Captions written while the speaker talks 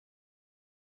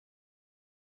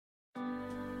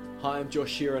Hi, I'm Josh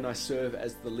Shearer and I serve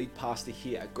as the lead pastor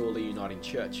here at Gawler Uniting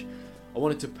Church. I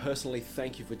wanted to personally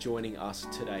thank you for joining us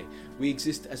today. We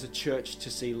exist as a church to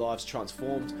see lives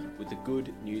transformed with the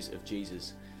good news of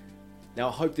Jesus. Now,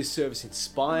 I hope this service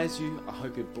inspires you, I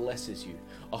hope it blesses you,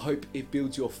 I hope it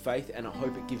builds your faith, and I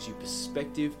hope it gives you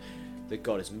perspective that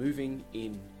God is moving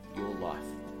in your life.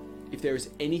 If there is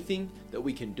anything that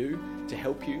we can do to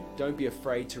help you, don't be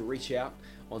afraid to reach out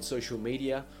on social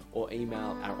media or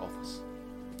email our office.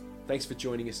 Thanks for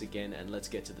joining us again, and let's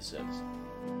get to the service.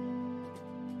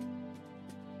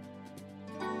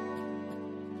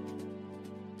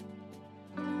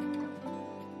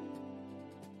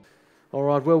 All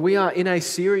right, well, we are in a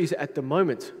series at the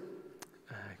moment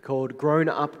called Grown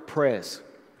Up Prayers,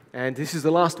 and this is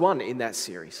the last one in that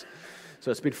series. So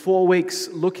it's been 4 weeks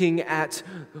looking at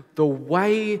the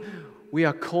way we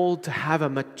are called to have a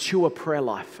mature prayer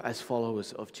life as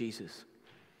followers of Jesus.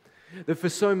 That for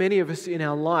so many of us in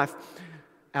our life,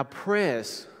 our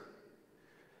prayers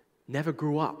never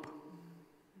grew up.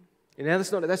 And now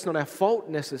that's not our fault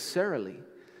necessarily.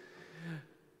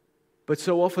 But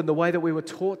so often the way that we were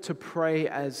taught to pray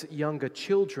as younger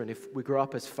children, if we grew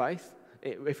up in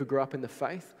the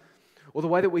faith, or the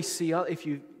way that we see, if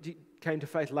you came to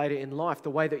faith later in life, the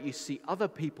way that you see other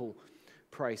people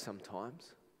pray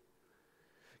sometimes,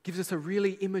 gives us a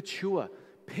really immature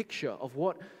picture of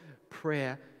what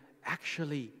prayer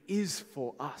actually is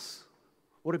for us,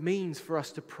 what it means for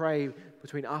us to pray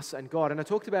between us and God. And I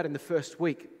talked about in the first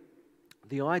week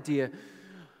the idea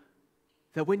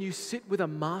that when you sit with a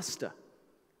master,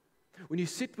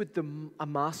 a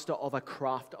master of a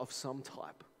craft of some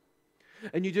type,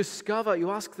 and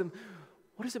you ask them,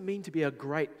 what does it mean to be a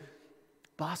great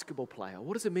basketball player?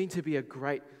 What does it mean to be a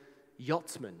great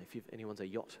yachtsman? If anyone's a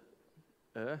yacht,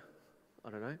 I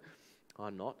don't know,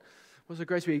 I'm not. What does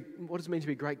it mean to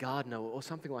be a great gardener or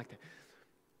something like that?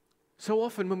 So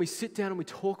often when we sit down and we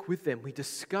talk with them, we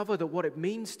discover that what it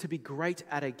means to be great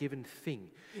at a given thing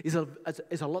is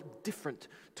a lot different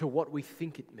to what we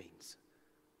think it means.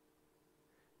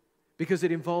 Because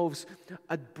it involves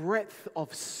a breadth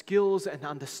of skills and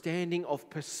understanding of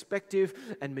perspective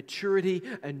and maturity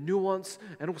and nuance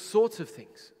and all sorts of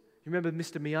things. You remember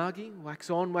Mr. Miyagi, wax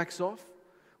on, wax off,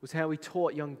 was how he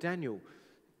taught young Daniel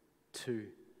to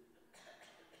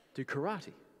do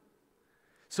karate.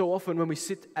 So often when we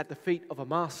sit at the feet of a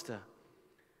master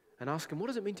and ask him, what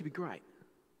does it mean to be great?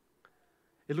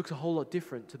 It looks a whole lot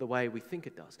different to the way we think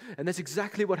it does. And that's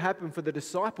exactly what happened for the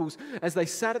disciples as they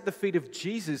sat at the feet of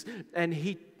Jesus and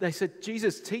they said,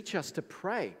 Jesus, teach us to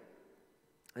pray.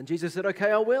 And Jesus said,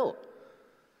 okay, I will.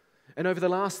 And over the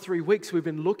last 3 weeks, we've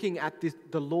been looking at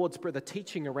the Lord's Prayer, the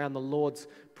teaching around the Lord's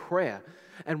Prayer,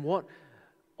 and what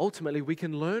ultimately we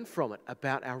can learn from it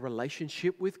about our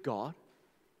relationship with God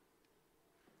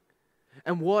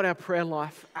and what our prayer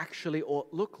life actually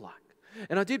ought look like.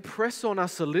 And I did press on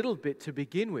us a little bit to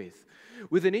begin with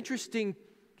an interesting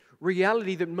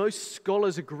reality that most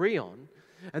scholars agree on,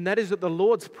 and that is that the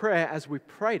Lord's Prayer, as we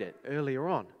prayed it earlier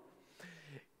on,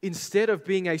 instead of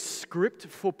being a script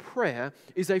for prayer,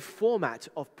 is a format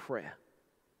of prayer.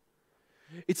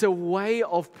 It's a way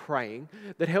of praying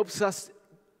that helps us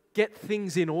get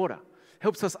things in order,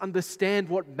 helps us understand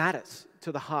what matters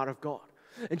to the heart of God.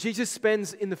 And Jesus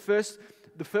spends in the first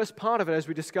part of it, as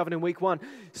we discovered in week 1,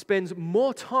 spends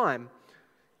more time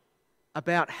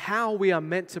about how we are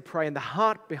meant to pray and the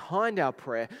heart behind our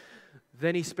prayer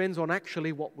than he spends on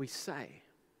actually what we say.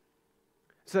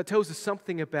 So that tells us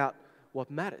something about what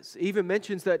matters. He even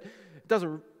mentions that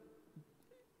God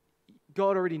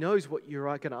already knows what you're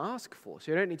going to ask for, so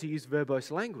you don't need to use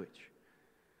verbose language.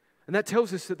 And that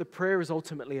tells us that the prayer is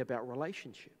ultimately about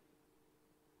relationship.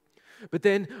 But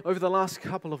then, over the last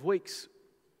couple of weeks,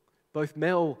 both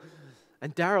Mel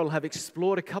and Daryl have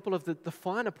explored a couple of the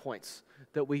finer points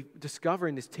that we discover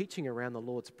in this teaching around the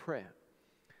Lord's Prayer.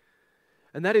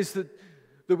 And that is that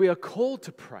we are called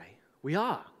to pray. We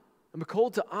are. And we're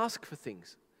called to ask for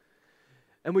things.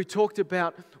 And we've talked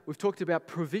about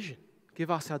provision.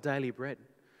 Give us our daily bread.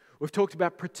 We've talked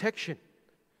about protection.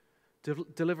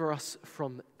 Deliver us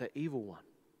from the evil one.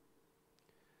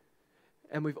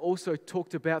 And we've also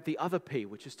talked about the other P,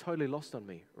 which is totally lost on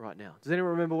me right now. Does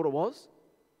anyone remember what it was?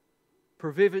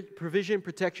 Provision,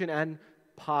 protection, and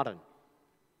pardon.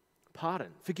 Pardon,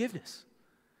 forgiveness.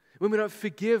 When we don't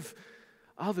forgive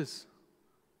others,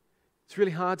 it's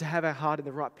really hard to have our heart in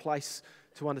the right place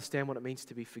to understand what it means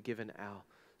to be forgiven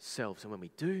ourselves. And when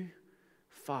we do,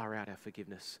 far out our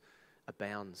forgiveness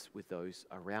abounds with those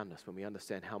around us when we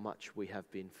understand how much we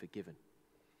have been forgiven.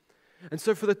 And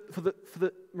so for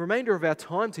the remainder of our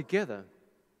time together,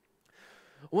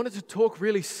 I wanted to talk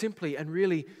really simply and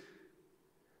really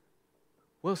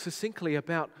well, succinctly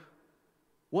about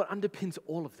what underpins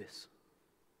all of this.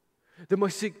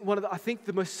 I think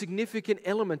the most significant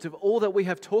element of all that we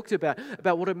have talked about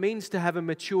what it means to have a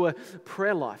mature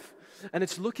prayer life. And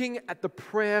it's looking at the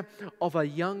prayer of a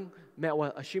young man.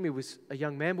 Well, I assume he was a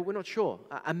young man, but we're not sure.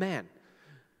 A man.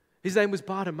 His name was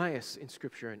Bartimaeus in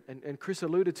Scripture, and Chris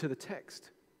alluded to the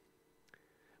text.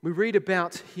 We read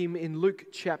about him in Luke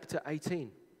chapter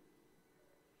 18.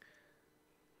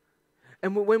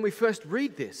 And when we first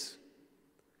read this,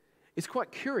 it's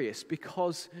quite curious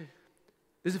because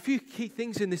there's a few key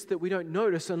things in this that we don't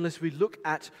notice unless we look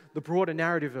at the broader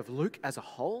narrative of Luke as a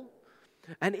whole,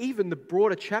 and even the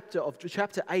broader chapter of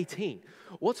chapter 18.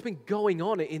 What's been going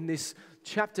on in this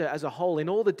chapter as a whole, in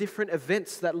all the different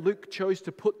events that Luke chose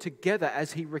to put together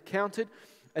as he recounted,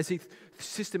 as he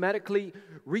systematically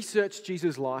researched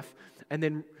Jesus' life, and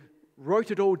then wrote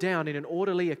it all down in an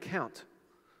orderly account.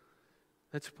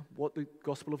 That's what the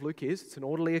Gospel of Luke is. It's an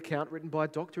orderly account written by a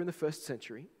doctor in the first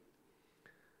century.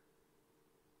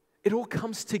 It all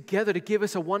comes together to give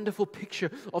us a wonderful picture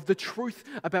of the truth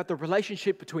about the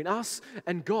relationship between us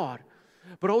and God,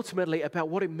 but ultimately about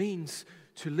what it means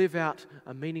to live out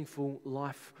a meaningful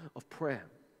life of prayer.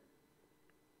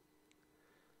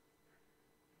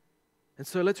 And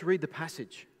so let's read the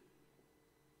passage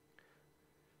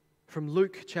from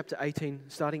Luke chapter 18,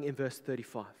 starting in verse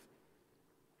 35.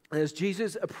 As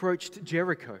Jesus approached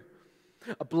Jericho,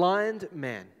 a blind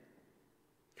man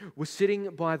was sitting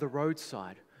by the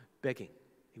roadside begging.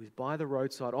 He was by the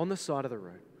roadside, on the side of the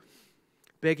road,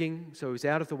 begging, so he was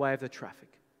out of the way of the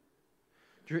traffic.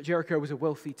 Jericho was a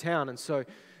wealthy town, and so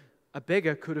a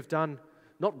beggar could have done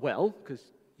not well, because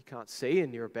you can't see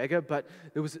and you're a beggar, but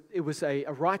it was a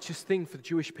righteous thing for the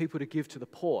Jewish people to give to the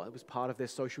poor. It was part of their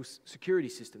social security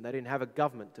system. They didn't have a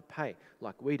government to pay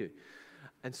like we do.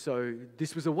 And so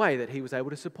this was a way that he was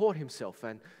able to support himself,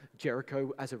 and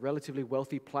Jericho, as a relatively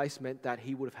wealthy place, meant that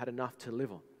he would have had enough to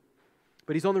live on.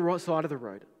 But he's on the right side of the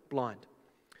road, blind.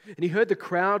 And he heard the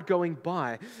crowd going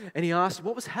by, and he asked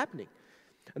what was happening.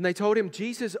 And they told him,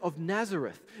 Jesus of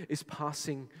Nazareth is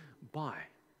passing by.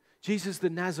 Jesus the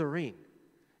Nazarene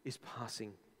is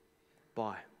passing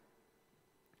by.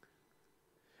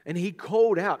 And he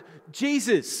called out,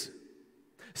 Jesus,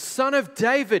 Son of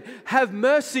David, have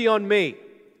mercy on me.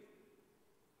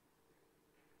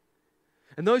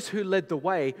 And those who led the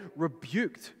way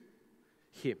rebuked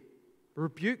him.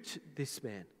 Rebuked this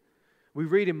man. We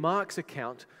read in Mark's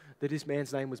account that this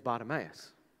man's name was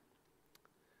Bartimaeus.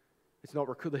 His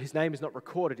name is not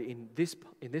recorded in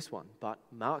this one, but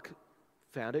Mark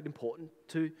found it important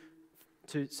to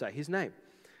say his name.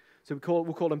 So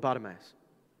we'll call him Bartimaeus.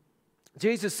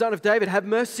 Jesus, Son of David, have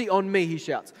mercy on me, he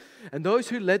shouts. And those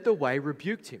who led the way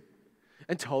rebuked him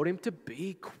and told him to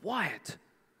be quiet.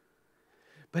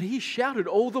 But he shouted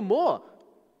all the more,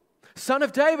 Son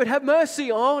of David, have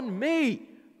mercy on me.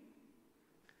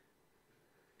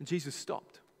 And Jesus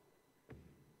stopped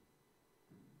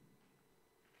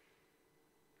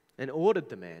and ordered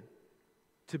the man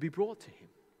to be brought to him.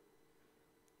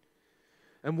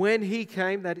 And when he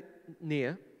came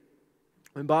when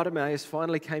Bartimaeus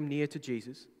finally came near to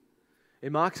Jesus,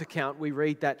 in Mark's account we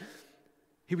read that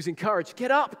he was encouraged,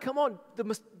 get up, come on,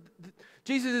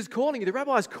 Jesus is calling you, the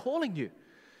rabbi is calling you.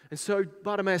 And so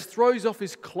Bartimaeus throws off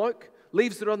his cloak,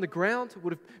 leaves it on the ground, it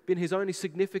would have been his only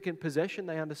significant possession,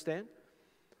 they understand,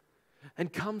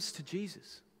 and comes to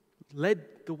Jesus, led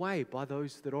the way by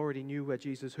those that already knew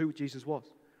who Jesus was.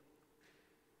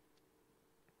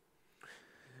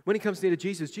 When he comes near to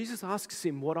Jesus, Jesus asks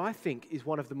him what I think is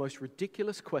one of the most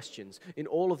ridiculous questions in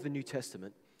all of the New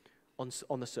Testament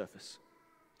on the surface.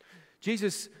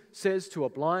 Jesus says to a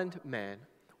blind man,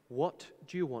 what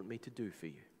do you want me to do for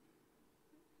you?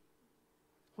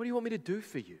 What do you want me to do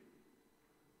for you?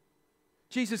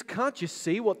 Jesus, can't you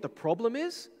see what the problem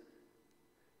is?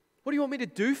 What do you want me to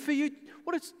do for you?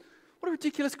 What a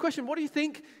ridiculous question. What do you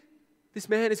think this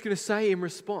man is going to say in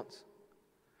response?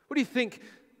 What do you think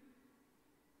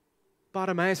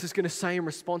Bartimaeus is going to say in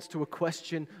response to a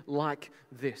question like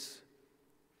this?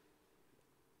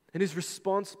 And his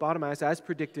response, Bartimaeus, as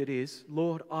predicted, is,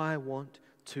 Lord, I want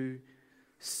to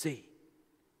see.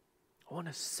 I want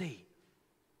to see.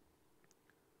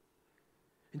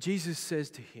 And Jesus says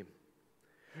to him,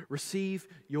 receive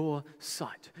your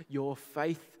sight. Your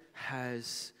faith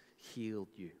has healed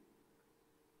you.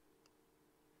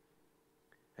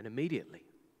 And immediately,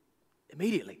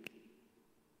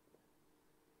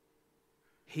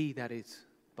 he, that is,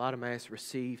 Bartimaeus,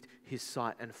 received his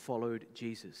sight and followed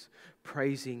Jesus,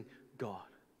 praising God.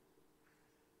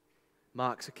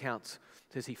 Mark's account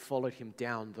says he followed him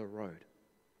down the road.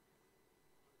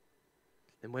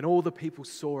 And when all the people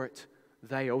saw it,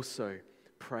 they also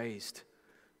praised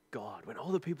God. When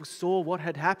all the people saw what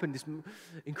had happened, this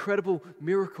incredible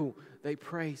miracle, they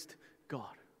praised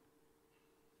God.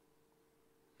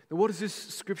 Now, what does this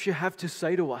scripture have to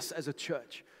say to us as a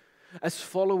church, as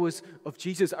followers of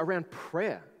Jesus, around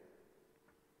prayer?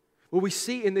 Well, we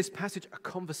see in this passage a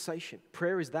conversation.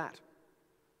 Prayer is that,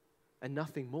 and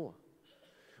nothing more.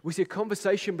 We see a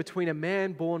conversation between a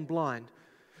man born blind,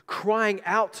 crying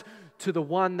out to the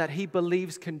one that he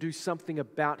believes can do something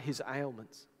about his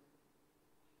ailments.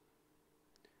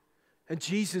 And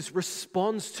Jesus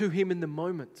responds to him in the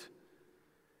moment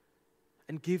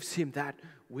and gives him that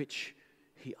which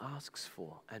he asks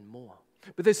for and more.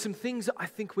 But there's some things that I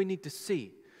think we need to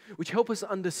see which help us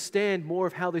understand more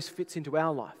of how this fits into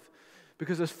our life.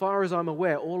 Because as far as I'm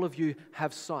aware, all of you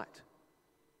have sight.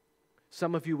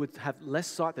 Some of you would have less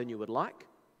sight than you would like.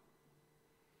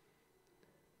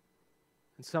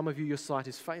 And some of you, your sight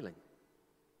is failing.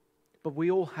 But we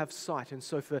all have sight. And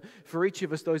so for each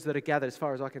of us, those that are gathered, as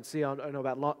far as I can see, I don't know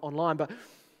about online, but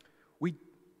we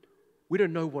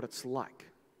don't know what it's like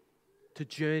to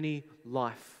journey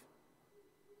life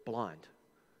blind.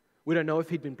 We don't know if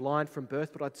he'd been blind from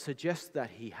birth, but I'd suggest that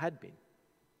he had been.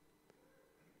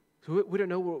 So we don't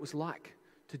know what it was like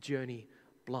to journey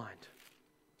blind.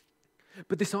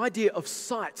 But this idea of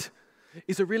sight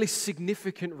is a really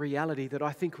significant reality that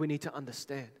I think we need to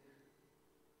understand.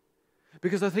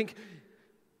 Because I think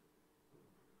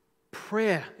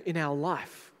prayer in our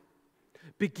life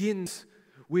begins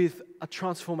with a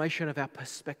transformation of our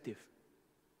perspective.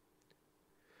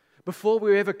 Before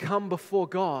we ever come before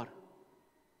God,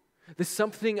 there's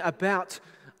something about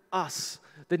us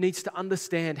that needs to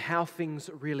understand how things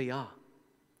really are.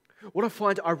 What I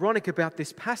find ironic about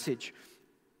this passage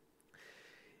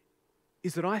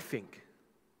is that I think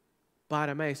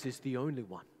Bartimaeus is the only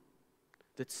one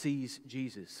that sees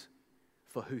Jesus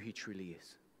for who he truly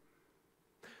is.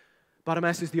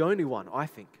 Bartimaeus is the only one, I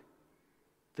think,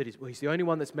 he's the only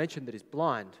one that's mentioned that is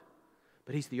blind,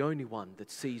 but he's the only one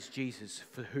that sees Jesus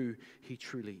for who he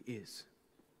truly is.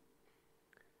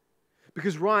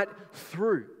 Because right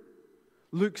through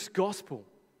Luke's gospel,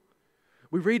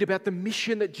 we read about the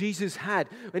mission that Jesus had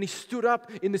when he stood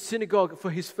up in the synagogue for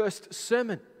his first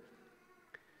sermon.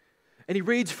 And he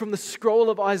reads from the scroll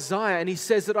of Isaiah and he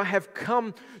says that I have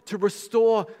come to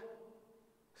restore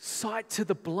sight to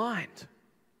the blind.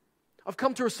 I've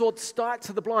come to restore sight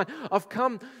to the blind. I've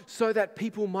come so that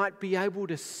people might be able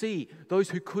to see, those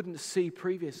who couldn't see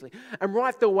previously. And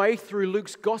right the way through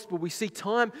Luke's gospel, we see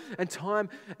time and time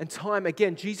and time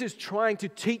again, Jesus trying to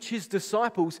teach his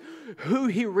disciples who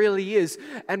he really is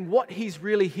and what he's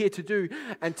really here to do.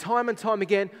 And time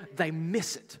again, they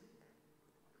miss it.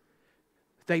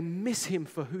 They miss him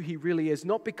for who he really is,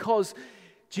 not because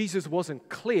Jesus wasn't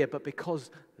clear, but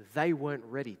because they weren't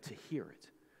ready to hear it,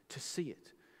 to see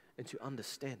it, and to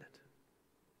understand it.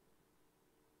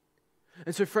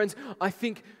 And so, friends, I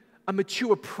think a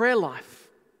mature prayer life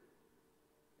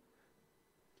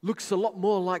looks a lot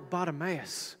more like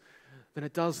Bartimaeus than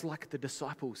it does like the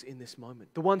disciples in this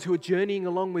moment. The ones who are journeying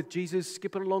along with Jesus,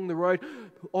 skipping along the road,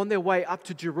 on their way up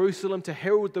to Jerusalem to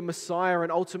herald the Messiah and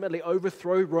ultimately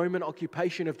overthrow Roman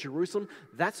occupation of Jerusalem.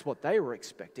 That's what they were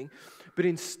expecting. But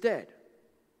instead,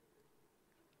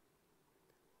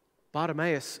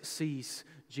 Bartimaeus sees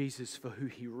Jesus for who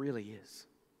he really is.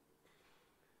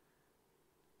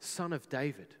 Son of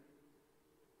David,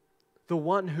 the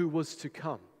one who was to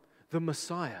come, the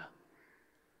Messiah.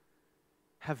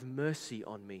 Have mercy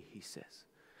on me, he says.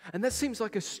 And that seems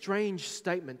like a strange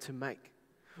statement to make.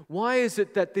 Why is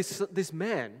it that this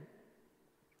man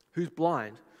who's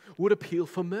blind would appeal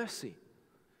for mercy?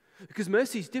 Because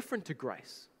mercy is different to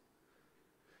grace.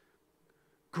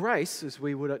 Grace, as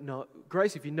we would know,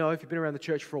 grace, if you've been around the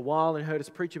church for a while and heard us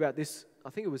preach about this,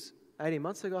 I think it was 18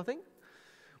 months ago,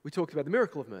 we talked about the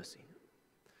miracle of mercy.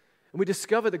 And we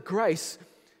discovered that grace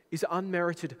is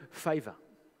unmerited favor.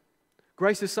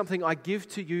 Grace is something I give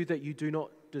to you that you do not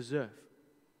deserve.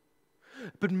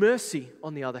 But mercy,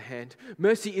 on the other hand,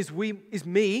 mercy is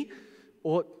me,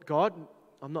 or God,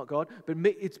 I'm not God, but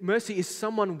mercy is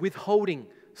someone withholding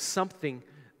something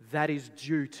that is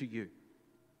due to you.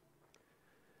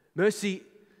 Mercy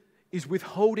is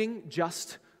withholding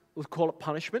just, we'll call it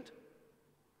punishment,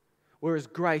 whereas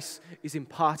grace is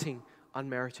imparting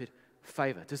unmerited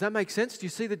favor. Does that make sense? Do you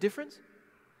see the difference?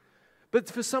 But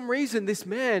for some reason, this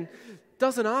man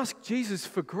doesn't ask Jesus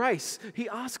for grace. He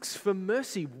asks for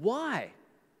mercy. Why?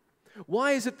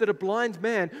 Why is it that a blind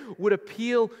man would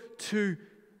appeal to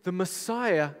the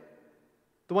Messiah,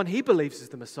 the one he believes is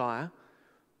the Messiah,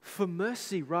 for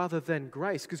mercy rather than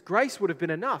grace? Because grace would have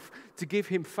been enough to give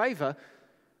him favor,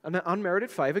 an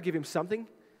unmerited favor, give him something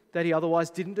that he otherwise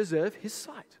didn't deserve, his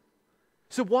sight.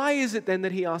 So why is it then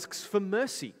that he asks for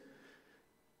mercy?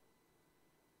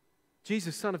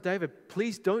 Jesus, Son of David,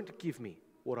 please don't give me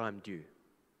what I'm due.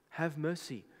 Have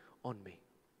mercy on me.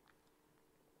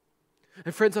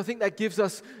 And friends, I think that gives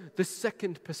us the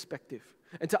second perspective.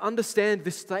 And to understand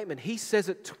this statement, he says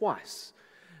it twice,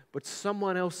 but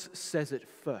someone else says it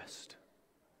first.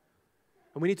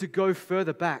 And we need to go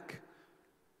further back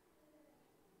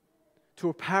to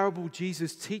a parable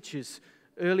Jesus teaches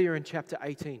earlier in chapter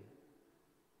 18.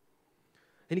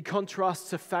 And he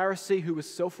contrasts a Pharisee who was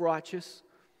self-righteous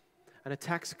and a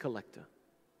tax collector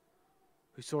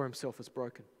who saw himself as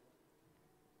broken.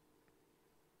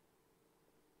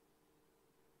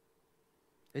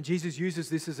 And Jesus uses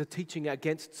this as a teaching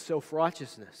against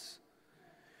self-righteousness.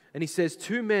 And he says,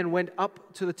 2 men went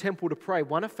up to the temple to pray,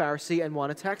 one a Pharisee and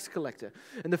one a tax collector.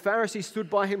 And the Pharisee stood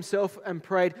by himself and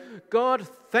prayed, God,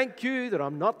 thank you that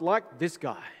I'm not like this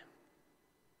guy.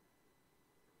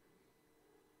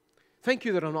 Thank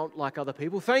you that I'm not like other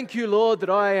people. Thank you, Lord, that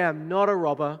I am not a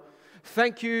robber.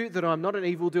 Thank you that I'm not an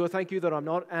evildoer. Thank you that I'm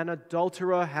not an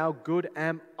adulterer. How good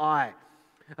am I?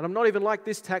 And I'm not even like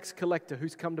this tax collector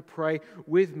who's come to pray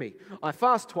with me. I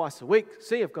fast twice a week.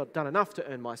 See, I've done enough to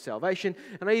earn my salvation.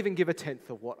 And I even give a tenth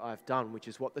of what I've done, which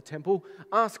is what the temple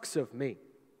asks of me.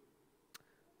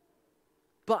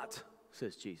 But,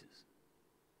 says Jesus,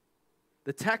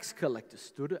 the tax collector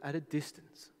stood at a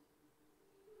distance.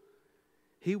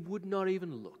 He would not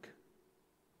even look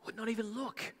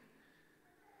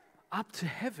up to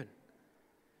heaven.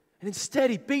 And instead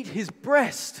he beat his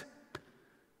breast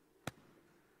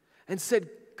and said,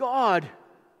 God,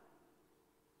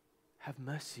 have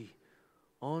mercy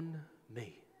on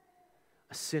me,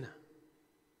 a sinner.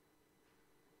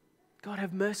 God,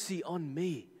 have mercy on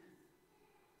me,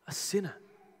 a sinner.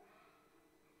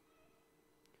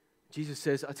 Jesus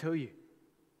says, I tell you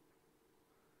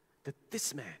that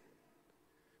this man,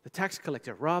 the tax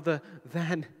collector, rather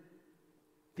than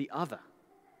the other,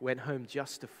 went home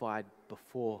justified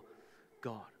before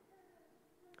God.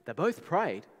 They both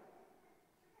prayed,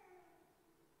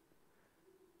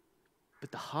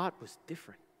 but the heart was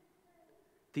different.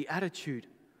 The attitude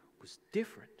was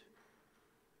different.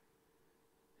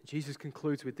 And Jesus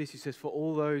concludes with this. He says, for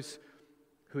all those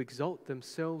who exalt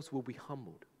themselves will be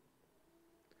humbled,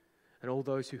 and all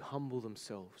those who humble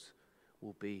themselves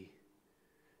will be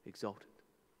exalted.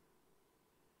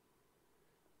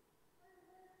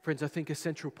 Friends, I think a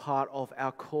central part of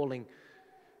our calling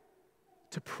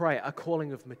to pray, a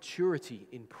calling of maturity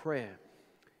in prayer,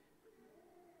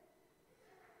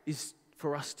 is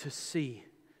for us to see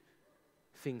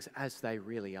things as they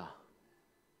really are.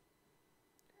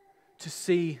 To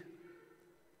see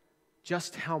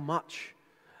just how much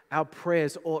our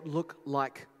prayers ought look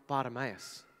like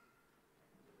Bartimaeus.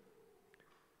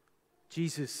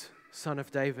 Jesus, Son of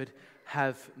David,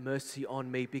 have mercy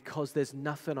on me, because there's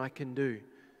nothing I can do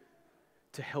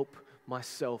to help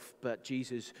myself, but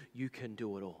Jesus, you can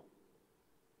do it all.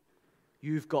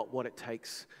 You've got what it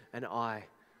takes, and I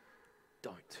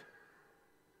don't.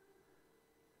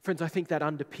 Friends, I think that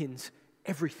underpins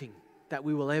everything that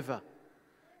we will ever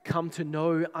come to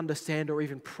know, understand, or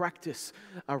even practice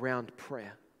around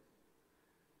prayer.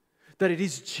 That it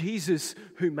is Jesus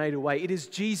who made a way. It is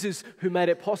Jesus who made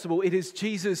it possible. It is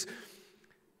Jesus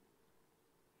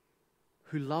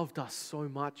who loved us so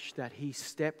much that he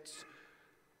stepped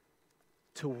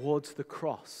towards the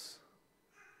cross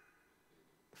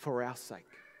for our sake,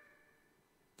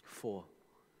 for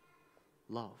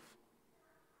love.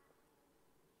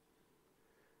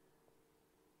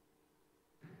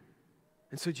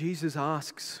 And so Jesus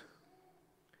asks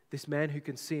this man who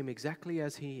can see him exactly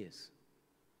as he is,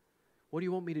 what do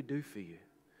you want me to do for you?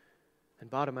 And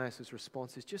Bartimaeus'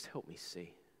 response is, just help me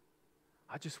see.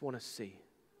 I just want to see.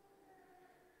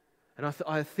 And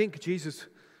I think Jesus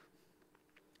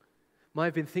might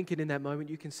have been thinking in that moment,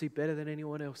 you can see better than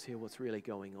anyone else here what's really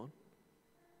going on.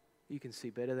 You can see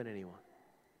better than anyone.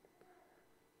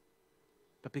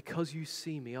 But because you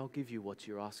see me, I'll give you what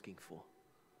you're asking for.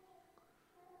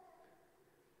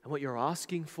 And what you're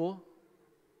asking for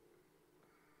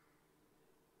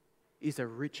is a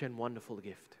rich and wonderful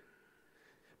gift.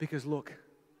 Because look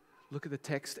at the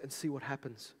text and see what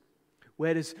happens.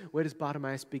 Where does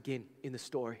Bartimaeus begin in the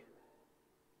story?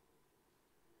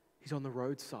 He's on the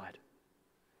roadside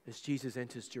as Jesus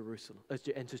enters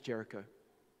Jericho.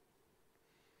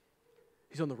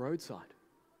 He's on the roadside.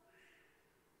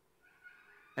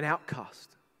 An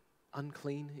outcast,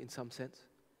 unclean in some sense.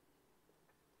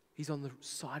 He's on the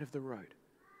side of the road.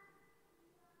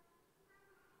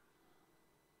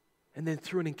 And then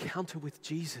through an encounter with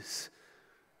Jesus,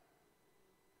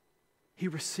 he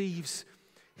receives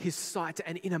his sight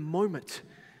and in a moment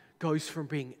goes from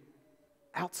being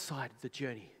outside the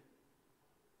journey.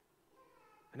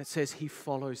 And it says he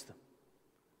follows them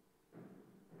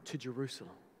to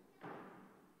Jerusalem.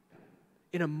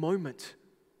 In a moment,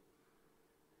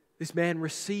 this man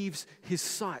receives his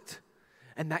sight,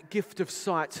 and that gift of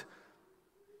sight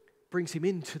brings him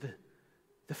into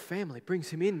the family, brings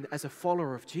him in as a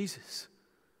follower of Jesus.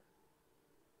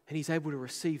 And he's able to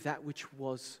receive that which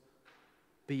was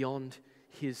beyond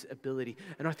his ability.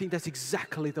 And I think that's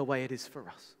exactly the way it is for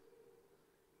us.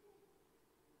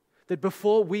 That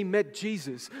before we met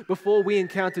Jesus, before we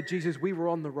encountered Jesus, we were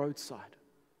on the roadside.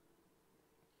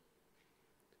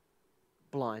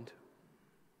 Blind.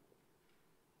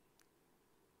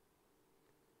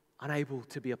 Unable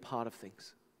to be a part of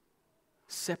things.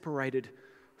 Separated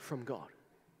from God.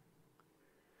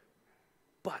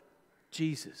 But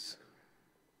Jesus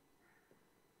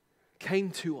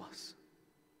came to us.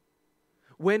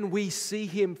 When we see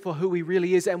him for who he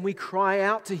really is and we cry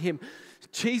out to him,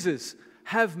 Jesus,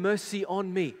 have mercy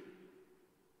on me.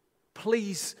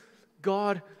 Please,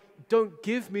 God, don't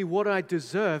give me what I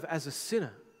deserve as a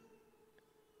sinner.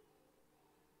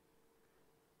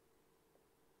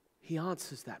 He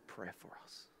answers that prayer for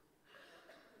us.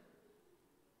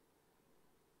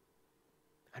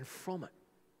 And from it,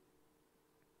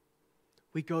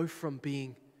 we go from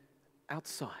being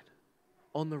outside,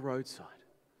 on the roadside,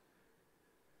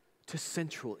 to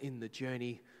central in the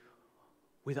journey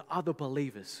with other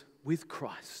believers, with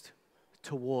Christ,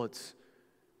 towards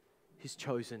his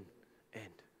chosen end.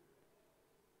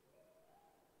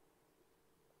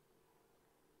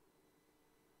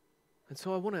 And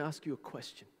so I want to ask you a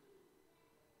question.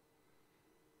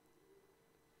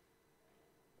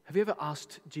 Have you ever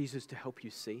asked Jesus to help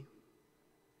you see?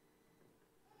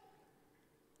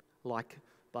 Like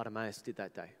Bartimaeus did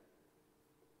that day.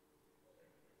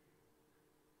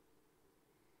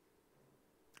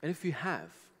 And if you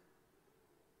have,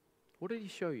 what did he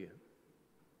show you?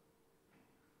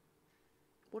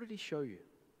 What did he show you?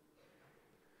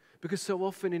 Because so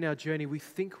often in our journey we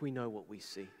think we know what we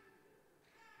see.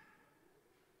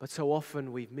 But so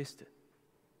often we've missed it.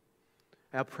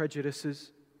 Our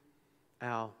prejudices,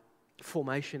 our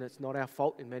formation, it's not our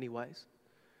fault in many ways.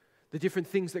 The different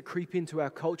things that creep into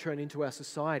our culture and into our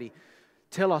society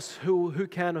tell us who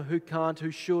can or who can't,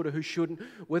 who should or who shouldn't,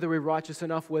 whether we're righteous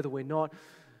enough, whether we're not.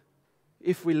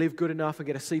 If we live good enough and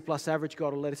get a C+ average,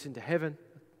 God will let us into heaven.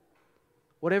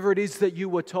 Whatever it is that you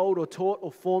were told or taught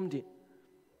or formed in.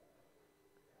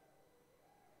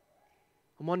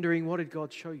 I'm wondering, what did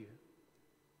God show you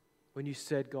when you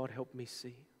said, God, help me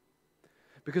see?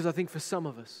 Because I think for some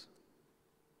of us,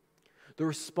 the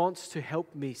response to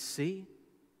help me see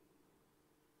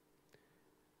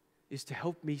is to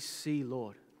help me see,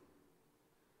 Lord,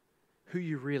 who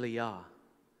you really are.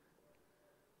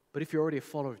 But if you're already a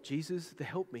follower of Jesus, the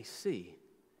help me see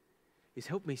is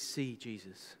help me see,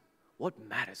 Jesus, what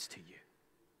matters to you.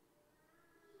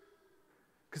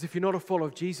 Because if you're not a follower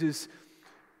of Jesus,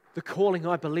 the calling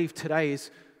I believe today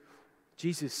is,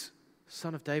 Jesus,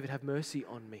 Son of David, have mercy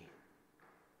on me.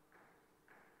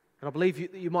 And I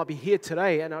believe you might be here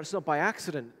today, and it's not by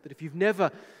accident, that if you've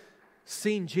never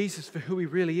seen Jesus for who he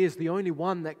really is, the only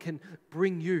one that can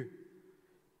bring you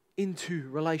into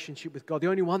relationship with God, the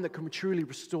only one that can truly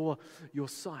restore your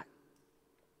sight.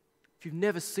 If you've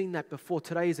never seen that before,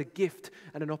 today is a gift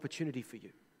and an opportunity for you.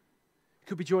 You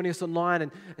could be joining us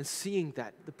online and seeing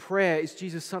that. The prayer is,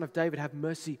 Jesus, Son of David, have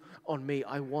mercy on me.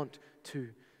 I want to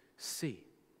see.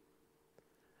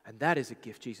 And that is a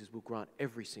gift Jesus will grant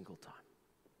every single time.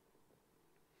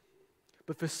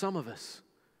 But for some of us,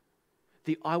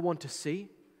 the I want to see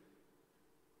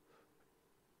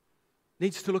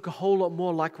needs to look a whole lot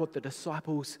more like what the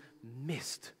disciples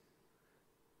missed.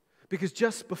 Because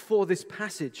just before this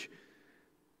passage,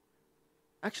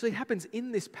 actually it happens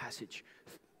in this passage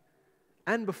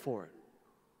and before it,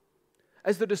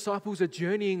 as the disciples are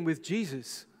journeying with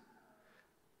Jesus,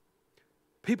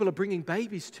 people are bringing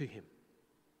babies to him.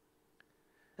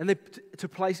 And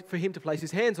for him to place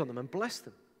his hands on them and bless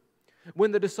them.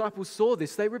 When the disciples saw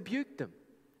this, they rebuked them.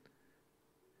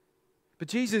 But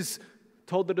Jesus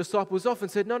told the disciples off and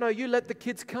said, no, you let the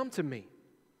kids come to me.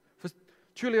 For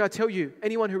truly I tell you,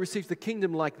 anyone who receives the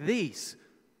kingdom like these,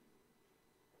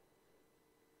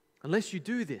 unless you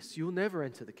do this, you'll never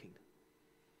enter the kingdom.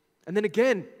 And then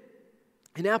again,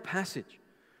 in our passage,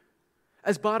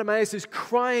 as Bartimaeus is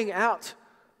crying out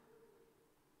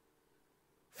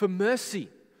for mercy,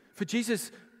 for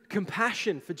Jesus'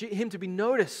 compassion, for him to be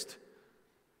noticed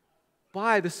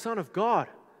by the Son of God,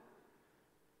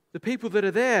 the people that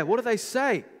are there, what do they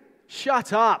say?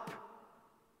 Shut up.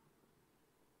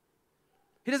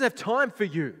 He doesn't have time for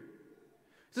you.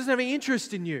 He doesn't have any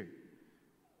interest in you.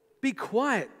 Be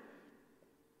quiet.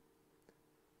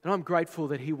 And I'm grateful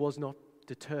that he was not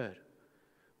deterred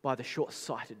by the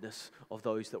short-sightedness of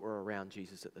those that were around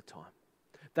Jesus at the time.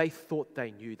 They thought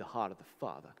they knew the heart of the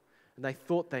Father, and they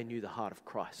thought they knew the heart of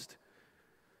Christ.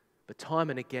 But time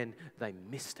and again, they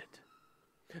missed it.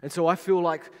 And so I feel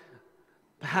like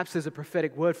perhaps there's a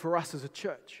prophetic word for us as a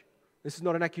church. This is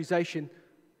not an accusation.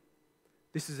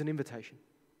 This is an invitation.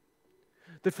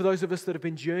 That for those of us that have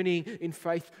been journeying in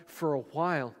faith for a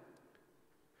while,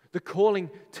 the calling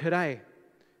today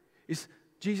is,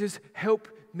 Jesus, help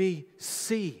me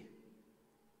see.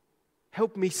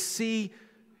 Help me see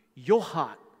your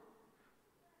heart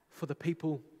for the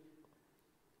people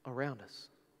around us.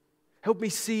 Help me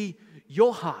see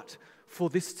your heart for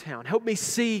this town. Help me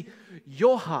see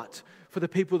your heart for the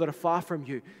people that are far from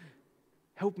you.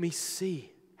 Help me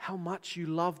see how much you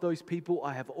love those people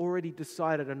I have already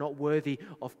decided are not worthy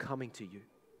of coming to you.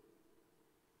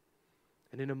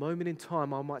 And in a moment in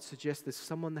time, I might suggest there's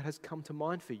someone that has come to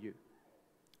mind for you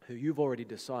who you've already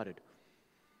decided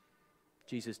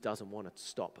Jesus doesn't want to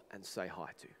stop and say hi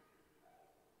to.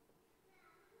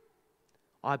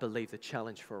 I believe the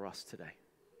challenge for us today,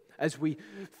 as we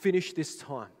finish this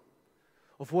time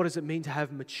of what does it mean to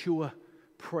have mature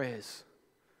prayers,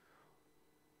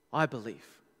 I believe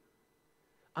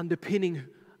underpinning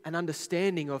an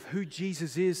understanding of who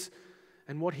Jesus is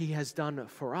and what he has done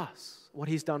for us, what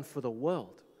he's done for the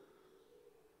world,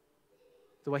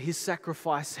 the way his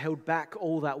sacrifice held back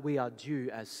all that we are due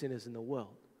as sinners in the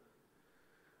world.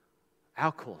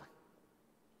 Our calling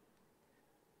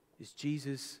is,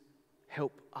 Jesus,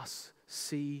 help us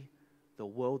see the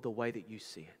world the way that you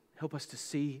see it. Help us to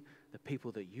see the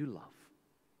people that you love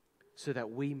so that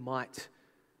we might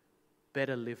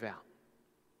better live out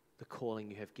the calling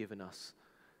you have given us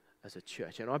as a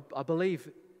church. And I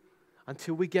believe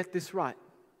until we get this right,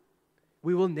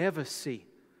 we will never see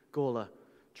Gawler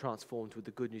transformed with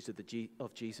the good news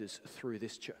of Jesus through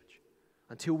this church.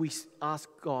 Until we ask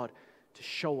God to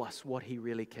show us what he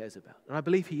really cares about. And I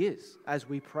believe he is as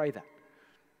we pray that.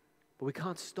 But we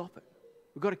can't stop it.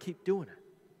 We've got to keep doing it.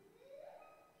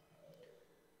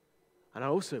 And I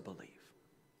also believe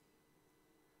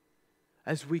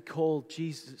as we call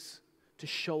Jesus to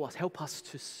show us, help us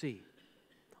to see,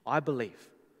 I believe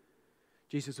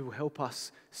Jesus will help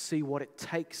us see what it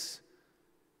takes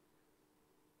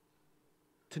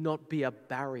to not be a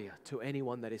barrier to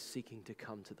anyone that is seeking to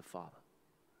come to the Father.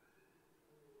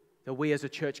 That we as a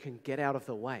church can get out of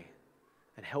the way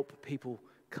and help people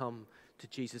come to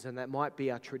Jesus. And that might be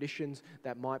our traditions,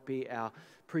 that might be our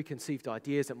preconceived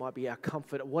ideas, that might be our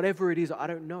comfort, whatever it is, I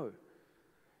don't know.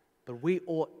 But we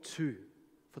ought to,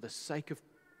 for the sake of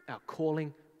our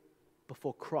calling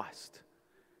before Christ,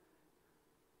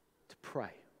 to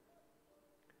pray,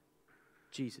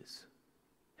 Jesus,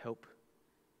 help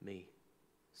me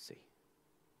see.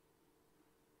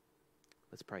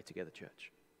 Let's pray together,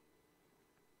 church.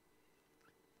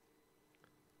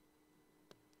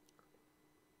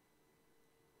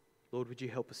 Lord, would you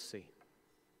help us see?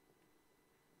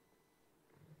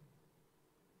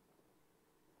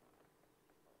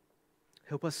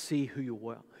 Help us see who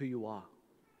you are.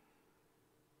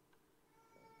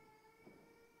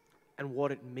 And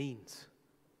what it means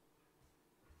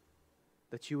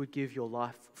that you would give your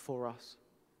life for us.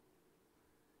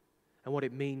 And what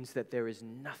it means that there is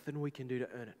nothing we can do to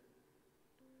earn it.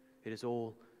 It is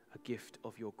all a gift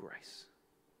of your grace.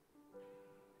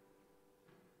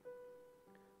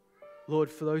 Lord,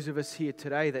 for those of us here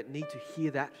today that need to hear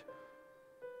that,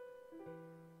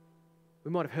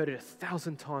 we might have heard it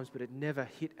 1,000 times, but it never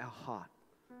hit our heart.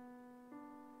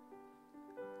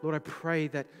 Lord, I pray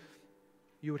that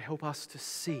you would help us to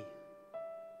see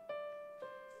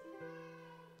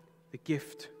the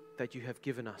gift that you have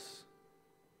given us,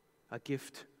 a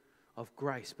gift of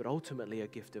grace, but ultimately a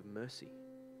gift of mercy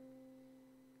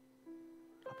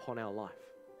upon our life.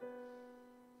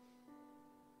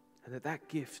 And that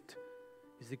gift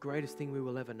is the greatest thing we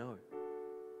will ever know.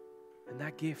 And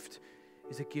that gift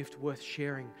is a gift worth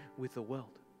sharing with the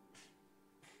world.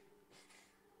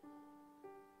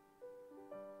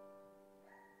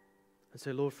 And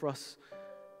so, Lord, for us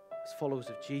as followers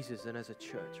of Jesus and as a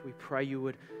church, we pray you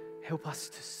would help us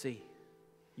to see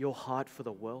your heart for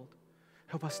the world.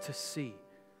 Help us to see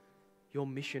your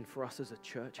mission for us as a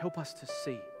church. Help us to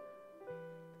see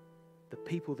the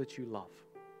people that you love,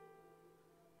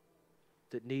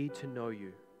 that need to know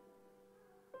you.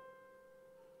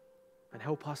 And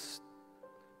help us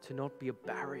to not be a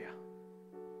barrier,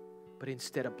 but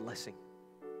instead a blessing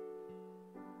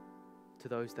to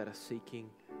those that are seeking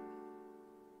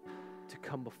to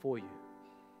come before you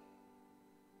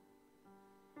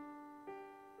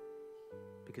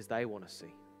because they want to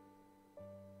see,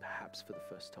 perhaps for the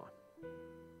first time.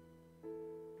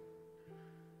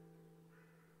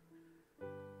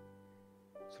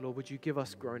 So Lord, would you give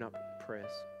us grown-up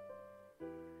prayers?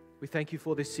 We thank you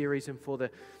for this series and for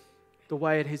the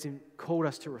way it has called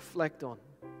us to reflect on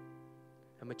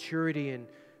a maturity in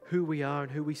who we are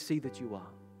and who we see that you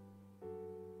are.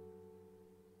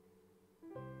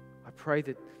 I pray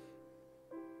that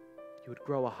you would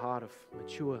grow a heart of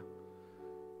mature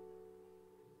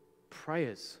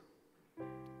prayers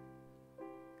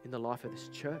in the life of this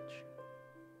church,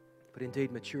 but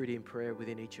indeed maturity in prayer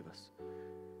within each of us,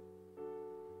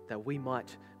 that we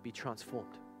might be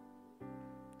transformed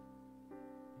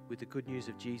with the good news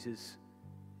of Jesus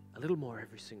a little more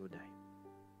every single day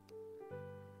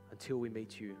until we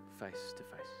meet you face to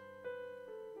face.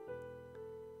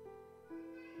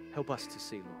 Help us to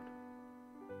see, Lord.